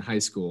wrestled in high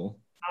school.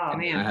 Oh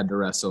man. I had to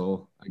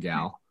wrestle a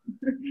gal.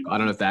 I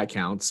don't know if that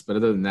counts, but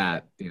other than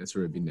that, the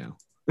answer would be no.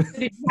 So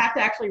did you have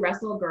to actually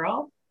wrestle a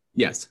girl?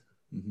 Yes.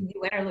 Mm-hmm. Did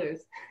you win or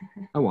lose?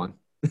 I won.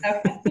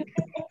 Okay.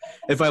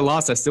 If I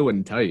lost, I still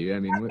wouldn't tell you. I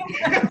mean, I was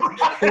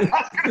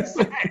gonna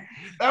say,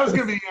 that was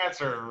gonna be the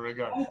answer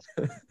regardless.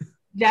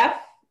 Jeff?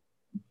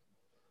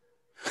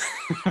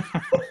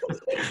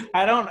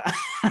 I don't.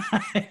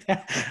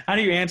 How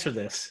do you answer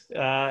this?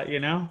 Yes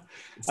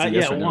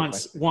or no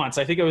once.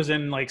 I think it was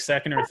in like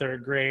second or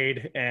third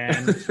grade,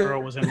 and this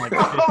girl was in like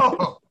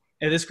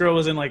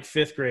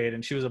fifth grade,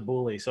 and she was a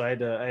bully, so I had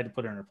to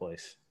put her in her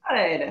place.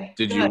 Good.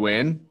 Did you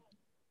win?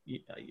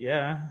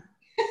 Yeah.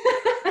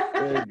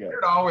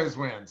 Beard always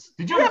wins.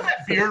 Did you have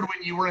that beard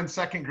when you were in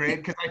second grade?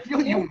 Because I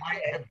feel you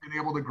might have been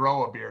able to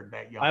grow a beard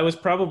that young. I was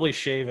probably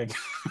shaving.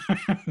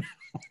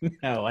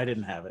 No, I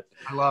didn't have it.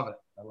 I love it.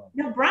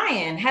 No,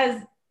 Brian,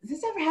 has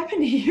this ever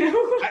happened to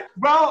you?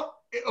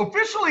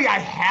 Officially, I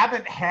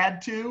haven't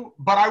had to,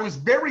 but I was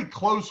very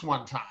close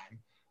one time.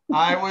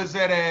 I was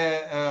at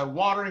a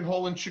watering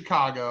hole in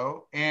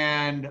Chicago,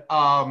 and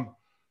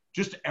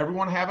just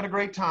everyone having a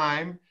great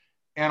time.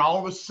 And all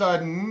of a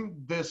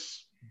sudden,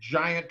 this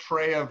giant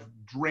tray of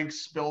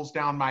drinks spills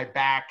down my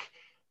back,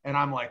 and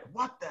I'm like,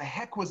 what the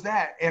heck was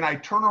that? And I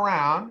turn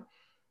around,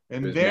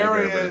 and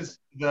there is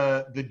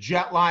the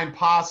Jetline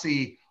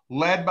posse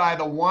led by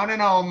the one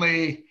and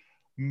only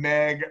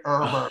Meg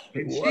Erber.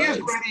 And she is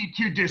ready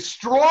to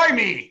destroy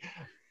me.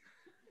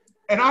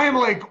 And I am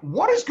like,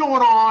 what is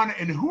going on?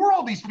 And who are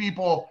all these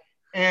people?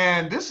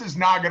 And this is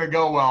not going to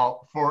go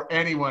well for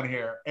anyone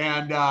here.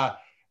 And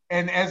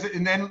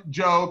then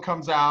Joe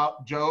comes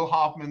out, Joe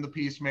Hoffman, the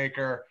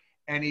Peacemaker,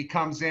 and he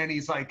comes in.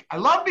 He's like, I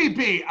love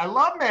BP. I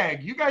love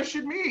Meg. You guys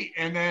should meet.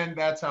 And then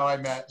that's how I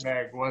met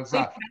Meg. Was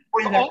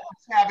we're always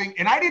having,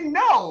 and I didn't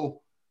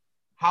know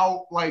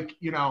how,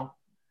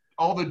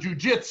 all the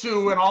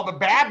jujitsu and all the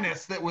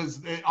badness that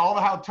was,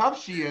 how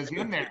tough she is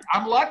in there.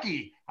 I'm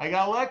lucky. I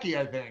got lucky,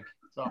 I think.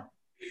 So.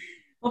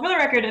 Well, for the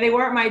record, they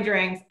weren't my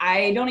drinks.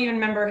 I don't even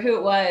remember who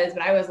it was,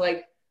 but I was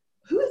like,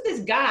 who's this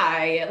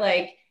guy?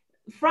 Like,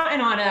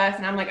 fronting on us.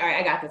 And I'm like, all right,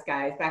 I got this,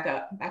 guys. Back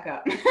up.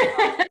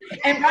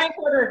 And Brian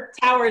Porter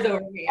towers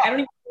over me. I don't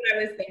even know what I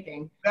was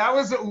thinking. That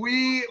was,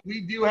 we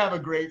do have a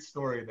great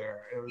story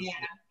there. It was,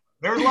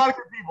 there was a lot of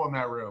good people in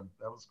that room.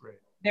 That was great.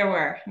 There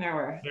were.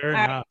 Fair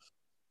enough.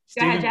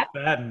 Go ahead, Stephen Jeff.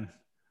 McFadden.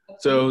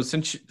 So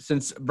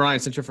since Brian,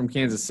 since you're from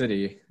Kansas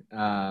City,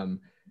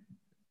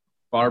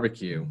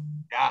 barbecue,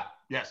 Yeah.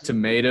 Yes.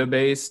 tomato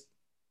based,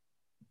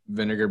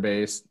 vinegar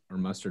based, or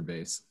mustard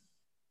based?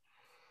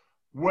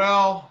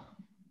 Well,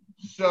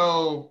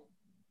 so,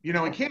 you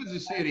know, in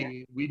Kansas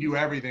City, we do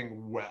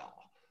everything well.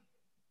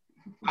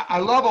 I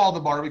love all the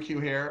barbecue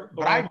here,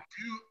 but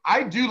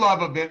I do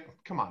love a bit.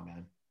 Come on,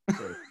 man.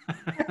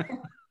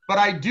 But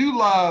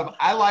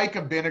I like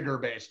a vinegar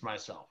based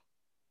myself.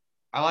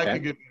 I like a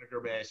good vinegar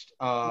based.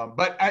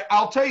 But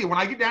I'll tell you, when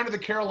I get down to the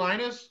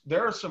Carolinas,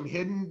 there are some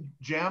hidden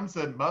gems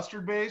that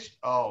mustard based.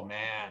 Oh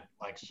man,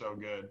 like so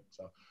good.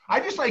 So I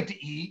just like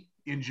to eat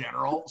in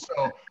general.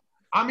 So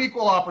I'm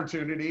equal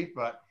opportunity,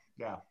 but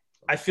yeah.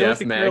 I feel like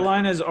the Meg.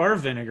 Carolinas are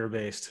vinegar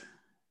based.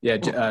 Yeah,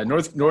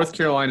 North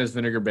Carolina is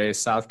vinegar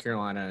based. South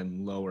Carolina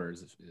and lower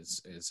is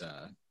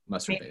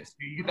mustard based.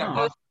 You get that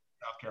mustard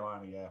in South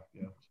Carolina,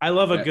 yeah. I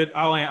love a good.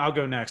 I'll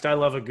go next. I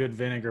love a good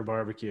vinegar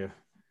barbecue.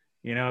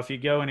 You know, if you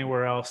go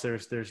anywhere else,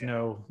 there's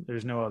no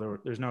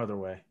other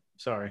way.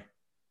 Sorry,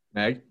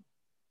 Meg.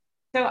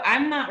 So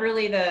I'm not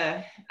really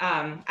the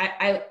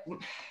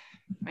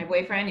my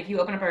boyfriend, if you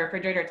open up a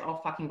refrigerator, it's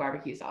all fucking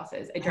barbecue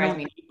sauces. It drives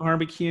me. Eat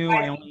barbecue.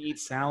 I only eat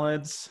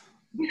salads.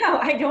 No,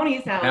 I don't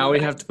eat salad. Now we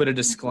have to put a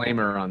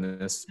disclaimer on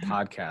this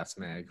podcast,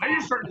 Meg. I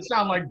just started to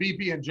sound like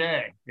BP and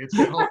J. It's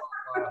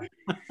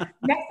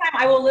Next time,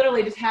 I will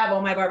literally just have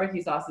all my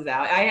barbecue sauces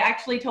out. I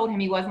actually told him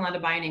he wasn't allowed to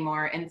buy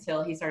anymore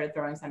until he started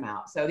throwing some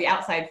out. So the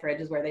outside fridge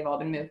is where they've all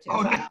been moved to.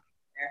 Oh, So no.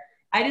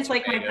 I just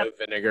like Tomato,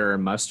 vinegar, or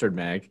mustard,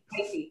 Meg.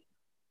 spicy.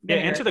 Yeah,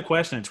 answer the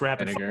question. It's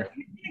rapid fire.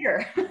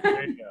 Vinegar. Vinegar.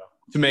 There you go.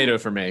 Tomato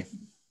for me.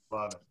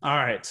 Love it. All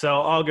right,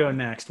 so I'll go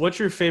next. What's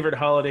your favorite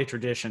holiday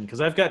tradition?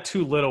 Because I've got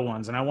two little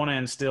ones, and I want to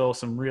instill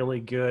some really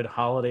good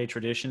holiday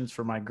traditions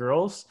for my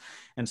girls.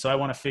 And so I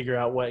want to figure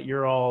out what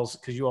your all's,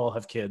 because you all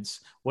have kids,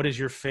 what is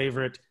your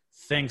favorite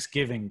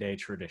Thanksgiving Day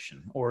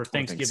tradition or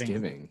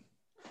Thanksgiving,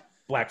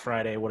 Black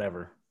Friday,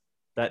 whatever,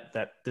 that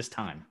this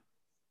time?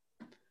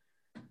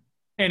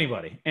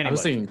 Anybody? I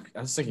was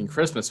thinking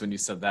Christmas when you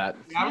said that.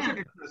 Yeah, I was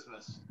thinking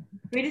Christmas.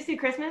 Can we just do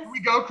Christmas? Can we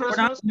go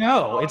Christmas?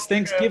 No, it's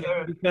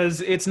Thanksgiving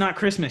because it's not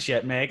Christmas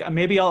yet, Meg.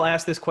 Maybe I'll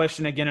ask this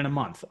question again in a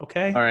month,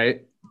 okay? All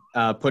right.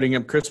 Putting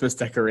up Christmas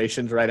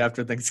decorations right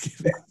after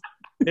Thanksgiving.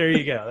 There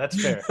you go.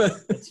 That's fair.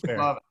 That's fair.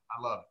 Love it.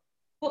 I love it.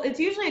 Well, it's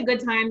usually a good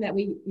time that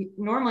we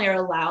normally are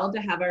allowed to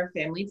have our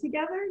family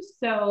together.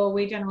 So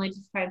we generally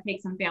just try to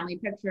take some family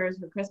pictures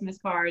for Christmas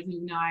cards.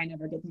 Even though I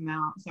never get them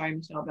out. Sorry,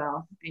 Michelle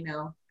Bell. I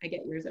know I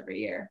get yours every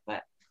year,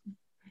 but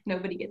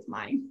nobody gets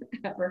mine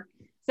ever.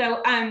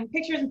 So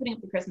pictures and putting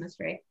up the Christmas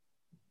tree.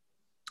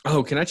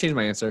 Oh, can I change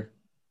my answer?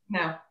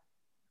 No.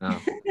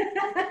 Oh.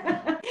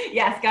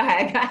 Yes, go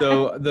ahead.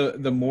 So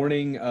the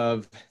morning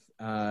of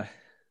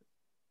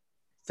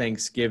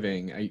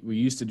Thanksgiving, we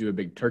used to do a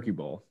big turkey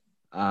bowl,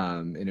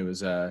 and it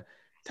was a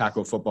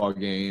taco football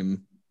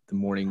game the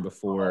morning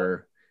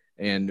before,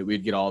 and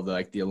we'd get all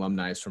the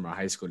alumni from our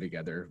high school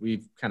together.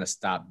 We've kind of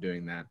stopped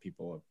doing that.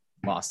 People have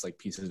lost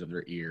pieces of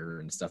their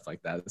ear and stuff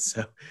like that.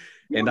 So,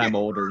 and I'm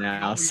older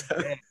now, so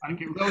It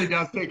really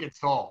does take its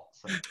toll.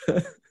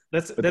 So.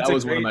 that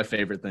was one of my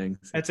favorite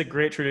things. That's a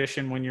great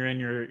tradition when you're in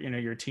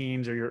your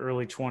teens or your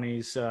early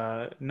 20s.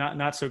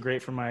 Not so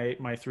great for my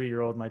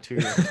 3-year-old, my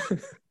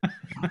 2-year-old.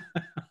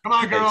 Come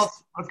on,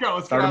 girls. Let's go.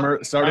 Let's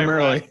Start them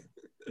early.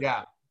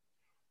 Yeah.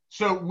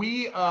 So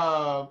we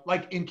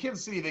in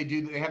Kansas City,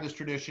 they have this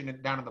tradition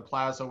down in the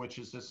plaza, which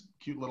is this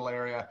cute little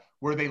area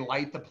where they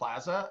light the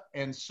plaza.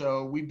 And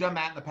so we've done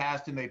that in the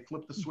past, and they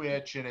flip the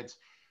switch, and it's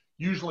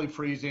usually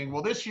freezing.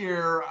 Well, this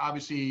year,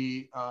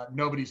 obviously,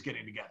 nobody's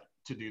getting together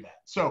to do that.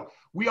 So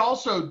we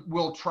also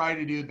will try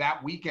to do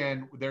that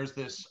weekend. There's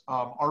this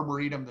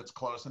arboretum that's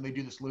close, and they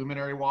do this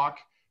luminary walk,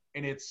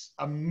 and it's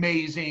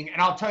amazing.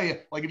 And I'll tell you,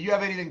 if you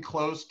have anything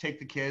close, take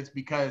the kids,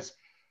 because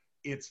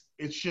it's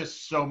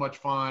just so much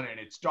fun, and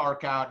it's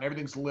dark out and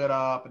everything's lit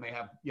up, and they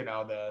have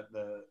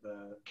the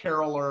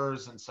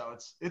carolers, and so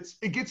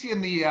it gets you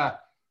in the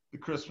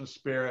Christmas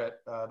spirit,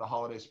 the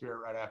holiday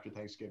spirit right after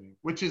Thanksgiving,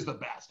 which is the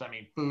best. I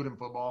mean, food and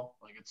football,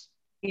 it's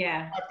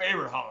my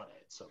favorite holiday.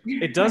 So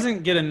It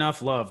doesn't get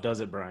enough love,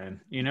 does it, Brian?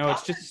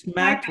 It's just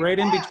smacked right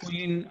in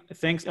between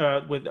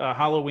with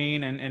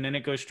Halloween and then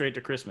it goes straight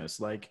to Christmas.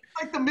 Like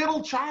the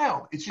middle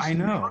child. It's just I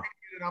know. not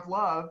get enough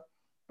love,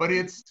 but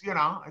it's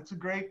a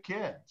great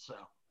kid. So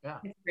yeah,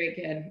 It's a great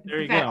kid.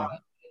 There you go.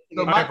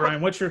 So All right,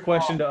 Brian, what's your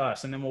question to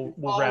us? And then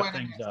we'll wrap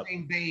in things that up.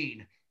 same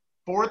vein,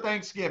 for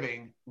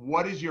Thanksgiving,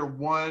 what is your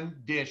one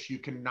dish you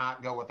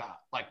cannot go without?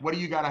 What do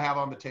you got to have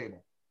on the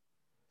table?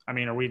 I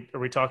mean, are we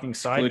talking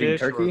side Excluding dish?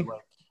 turkey?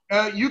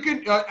 You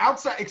can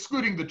outside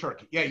excluding the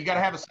turkey. Yeah, you got to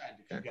have a side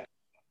dish. Okay.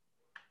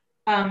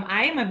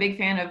 I am a big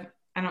fan of,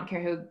 I don't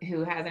care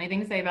who has anything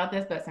to say about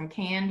this, but some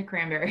canned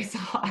cranberry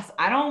sauce.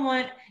 I don't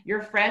want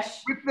your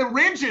fresh. With the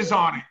ridges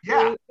on it.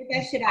 Yeah. Get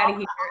that shit out of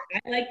here.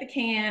 I like the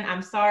can.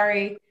 I'm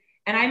sorry.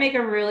 And I make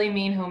a really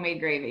mean homemade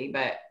gravy,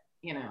 but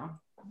you know.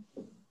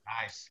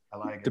 Nice. I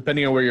like it.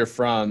 Depending on where you're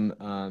from,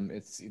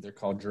 it's either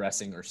called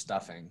dressing or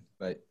stuffing,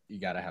 but you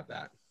got to have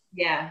that.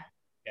 Yeah.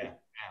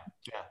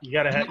 You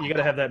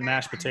gotta have that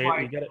mashed potato.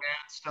 You gotta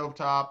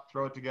stovetop,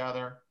 throw it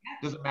together.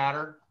 Does it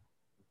matter?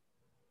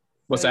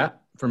 What's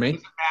that for me?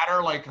 Does it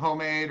matter, like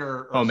homemade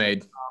or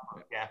Homemade?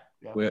 Yeah.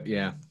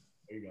 Yeah.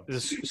 There you go.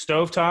 Is it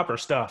stovetop or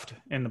stuffed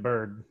in the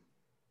bird?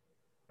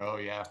 Oh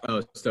yeah.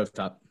 Oh,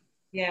 stovetop.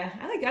 Yeah,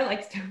 I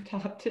like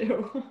stovetop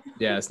too.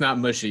 Yeah, it's not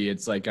mushy.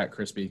 It's like got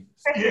crispy.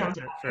 Yeah.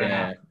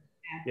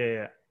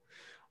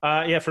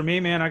 Yeah. For me,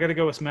 man, I got to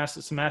go with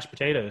some mashed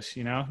potatoes.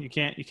 You know, you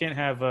can't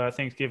have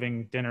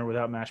Thanksgiving dinner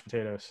without mashed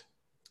potatoes.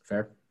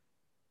 Fair.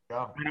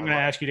 Yeah. And I'm going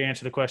to ask you to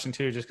answer the question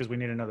too, just because we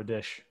need another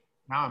dish.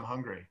 Now I'm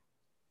hungry.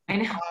 I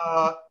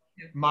know.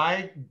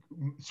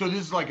 So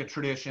this is like a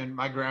tradition.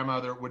 My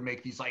grandmother would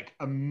make these like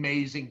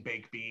amazing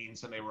baked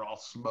beans, and they were all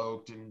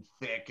smoked and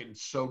thick and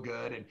so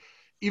good. And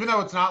even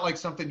though it's not like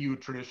something you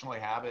would traditionally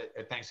have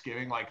at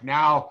Thanksgiving, like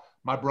now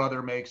my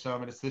brother makes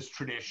them, and it's this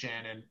tradition.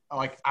 And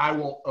like I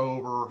will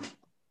overdo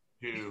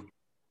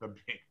the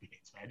baked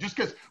beans, man, just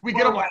because we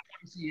get them like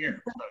once a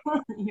year.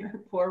 So.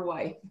 Your poor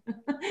wife.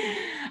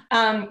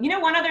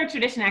 One other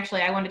tradition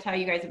actually I want to tell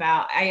you guys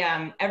about.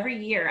 I every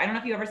year, I don't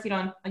know if you ever see it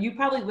on, you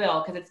probably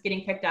will because it's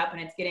getting picked up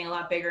and it's getting a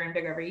lot bigger and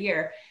bigger every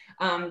year.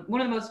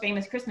 One of the most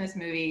famous Christmas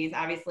movies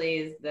obviously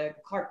is the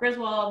Clark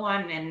Griswold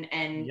one,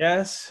 and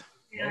yes.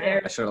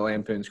 National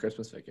Lampoon's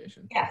Christmas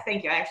Vacation. Yes,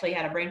 thank you. I actually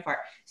had a brain fart.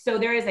 So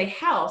there is a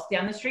house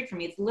down the street from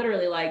me. It's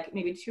literally like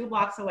maybe 2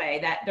 blocks away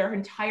that their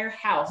entire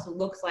house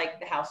looks like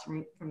the house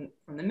from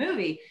the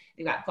movie.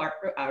 They've got Clark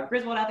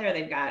Griswold out there.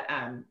 They've got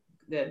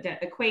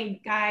the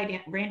Quaid guy,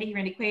 Randy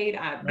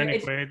Quaid. Randy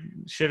Quaid,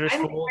 Shitter's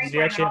Full. Does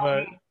he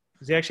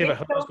actually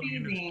have a hose going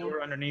in the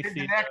store underneath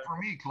the neck for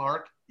me,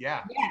 Clark.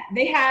 Yeah.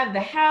 They have the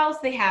house,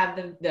 they have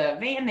the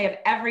van, they have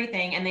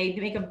everything, and they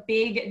make a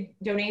big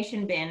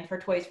donation bin for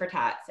Toys for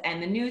Tots.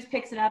 And the news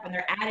picks it up, and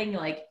they're adding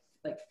like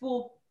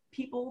full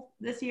people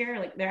this year.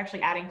 Like they're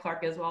actually adding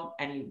Clark as well,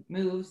 and he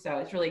moves, so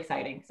it's really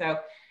exciting. So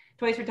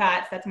Toys for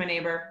Tots, that's my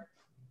neighbor.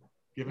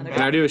 Can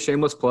I do a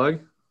shameless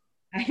plug?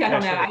 I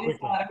don't know. I'm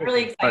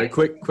really excited. All right,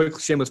 quick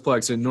shameless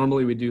plug. So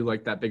normally we do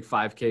like that big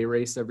 5K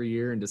race every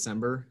year in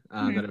December that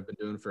I've been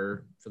doing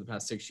for the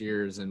past 6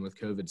 years, and with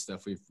COVID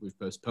stuff, we've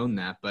postponed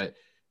that. But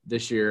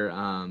this year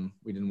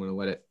we didn't want to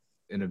let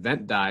an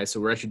event die, so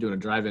we're actually doing a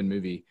drive-in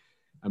movie.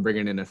 I'm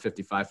bringing in a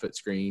 55-foot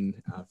screen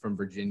from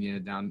Virginia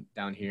down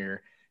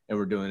here, and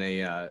we're doing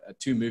a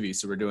 2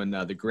 movies. So we're doing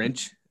The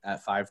Grinch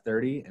at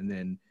 5:30, and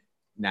then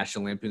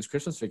National Lampoon's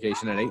Christmas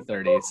Vacation at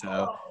 8:30.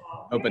 So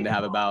hoping to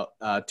have about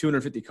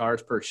 250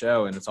 cars per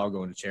show, and it's all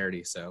going to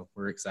charity. So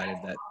we're excited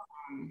that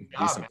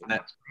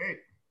that's great.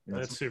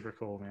 That's super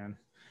cool, man.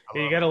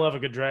 Yeah, you got to love a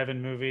good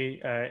drive-in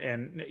movie.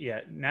 And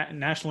yeah,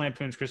 National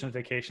Lampoon's Christmas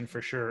Vacation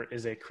for sure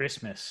is a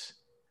Christmas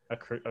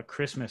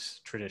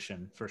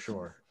tradition for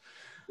sure.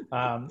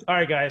 All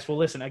right, guys. Well,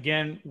 listen,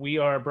 again, we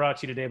are brought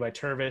to you today by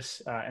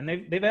Tervis, and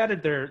they've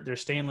added their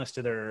stainless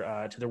to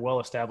their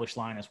well-established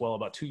line as well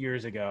about 2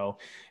 years ago.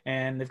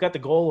 And they've got the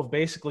goal of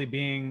basically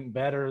being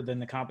better than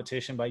the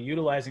competition by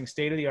utilizing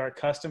state-of-the-art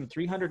custom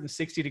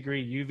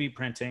 360-degree UV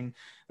printing.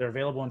 They're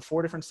available in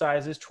 4 different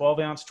sizes: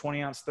 12-ounce,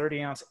 20-ounce,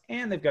 30-ounce,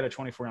 and they've got a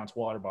 24-ounce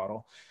water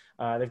bottle.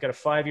 They've got a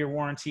 5-year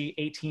warranty,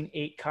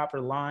 18.8 copper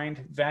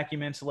lined,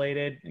 vacuum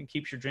insulated, and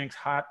keeps your drinks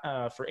hot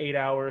for 8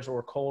 hours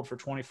or cold for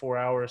 24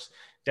 hours.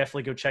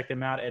 Definitely go check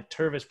them out at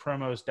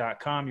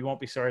tervispromos.com. You won't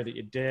be sorry that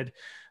you did.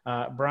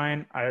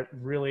 Brian, I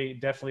really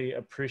definitely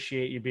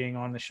appreciate you being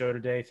on the show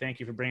today. Thank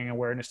you for bringing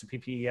awareness to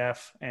PPEF,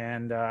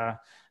 and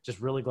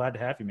just really glad to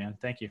have you, man.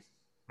 Thank you.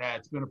 Yeah,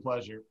 it's been a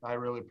pleasure. I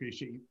really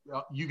appreciate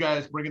you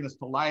guys bringing this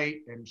to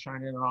light and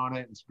shining on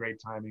it. It's great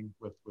timing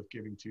with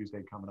Giving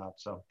Tuesday coming up.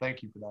 So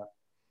thank you for that.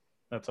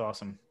 That's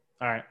awesome.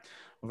 All right.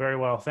 Well, very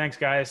well. Thanks,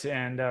 guys.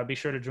 And be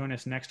sure to join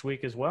us next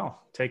week as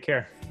well. Take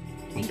care.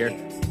 Take care.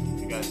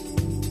 You guys.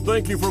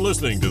 Thank you for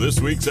listening to this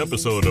week's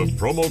episode of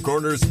Promo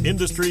Corner's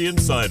Industry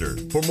Insider.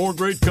 For more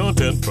great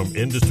content from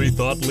industry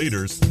thought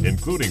leaders,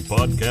 including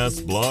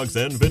podcasts, blogs,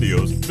 and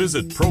videos,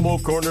 visit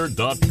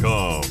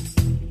promocorner.com.